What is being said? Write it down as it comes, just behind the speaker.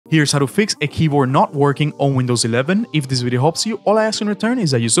Here's how to fix a keyboard not working on Windows 11. If this video helps you, all I ask in return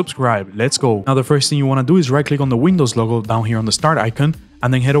is that you subscribe. Let's go. Now the first thing you want to do is right click on the Windows logo down here on the start icon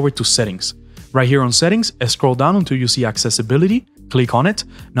and then head over to settings. Right here on settings, scroll down until you see accessibility. Click on it.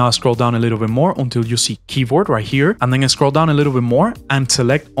 Now scroll down a little bit more until you see keyboard right here, and then scroll down a little bit more and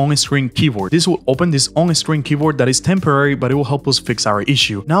select on-screen keyboard. This will open this on-screen keyboard that is temporary, but it will help us fix our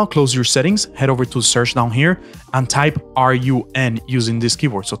issue. Now close your settings, head over to search down here and type RUN using this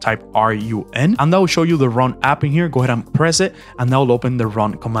keyboard. So type RUN and that will show you the run app in here. Go ahead and press it and that will open the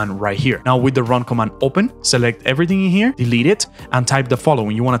run command right here. Now with the run command open, select everything in here, delete it and type the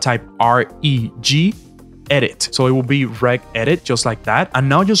following. You want to type REG edit. So it will be reg edit just like that. And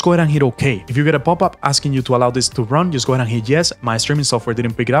now just go ahead and hit OK. If you get a pop-up asking you to allow this to run, just go ahead and hit yes. My streaming software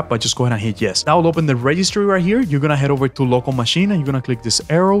didn't pick it up, but just go ahead and hit yes. That will open the registry right here. You're going to head over to local machine and you're going to click this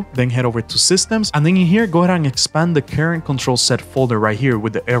arrow, then head over to systems. And then in here, go ahead and expand the current control set folder right here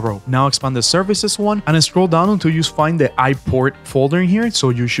with the arrow. Now expand the services one and then scroll down until you find the iPort folder in here.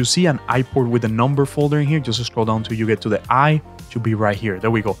 So you should see an iPort with a number folder in here. Just scroll down until you get to the I. Should be right here.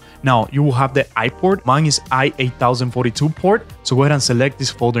 There we go. Now you will have the iPort. Mine is i8042 port. So go ahead and select this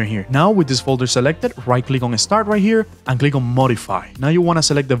folder here. Now with this folder selected, right click on start right here and click on modify. Now you want to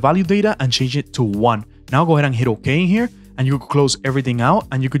select the value data and change it to 1. Now go ahead and hit OK in here. And you could close everything out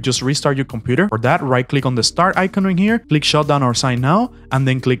and you could just restart your computer. For that, right click on the start icon in here, click shutdown or sign now, and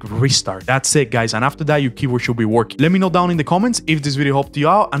then click restart. That's it, guys. And after that, your keyboard should be working. Let me know down in the comments if this video helped you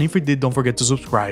out, and if it did, don't forget to subscribe.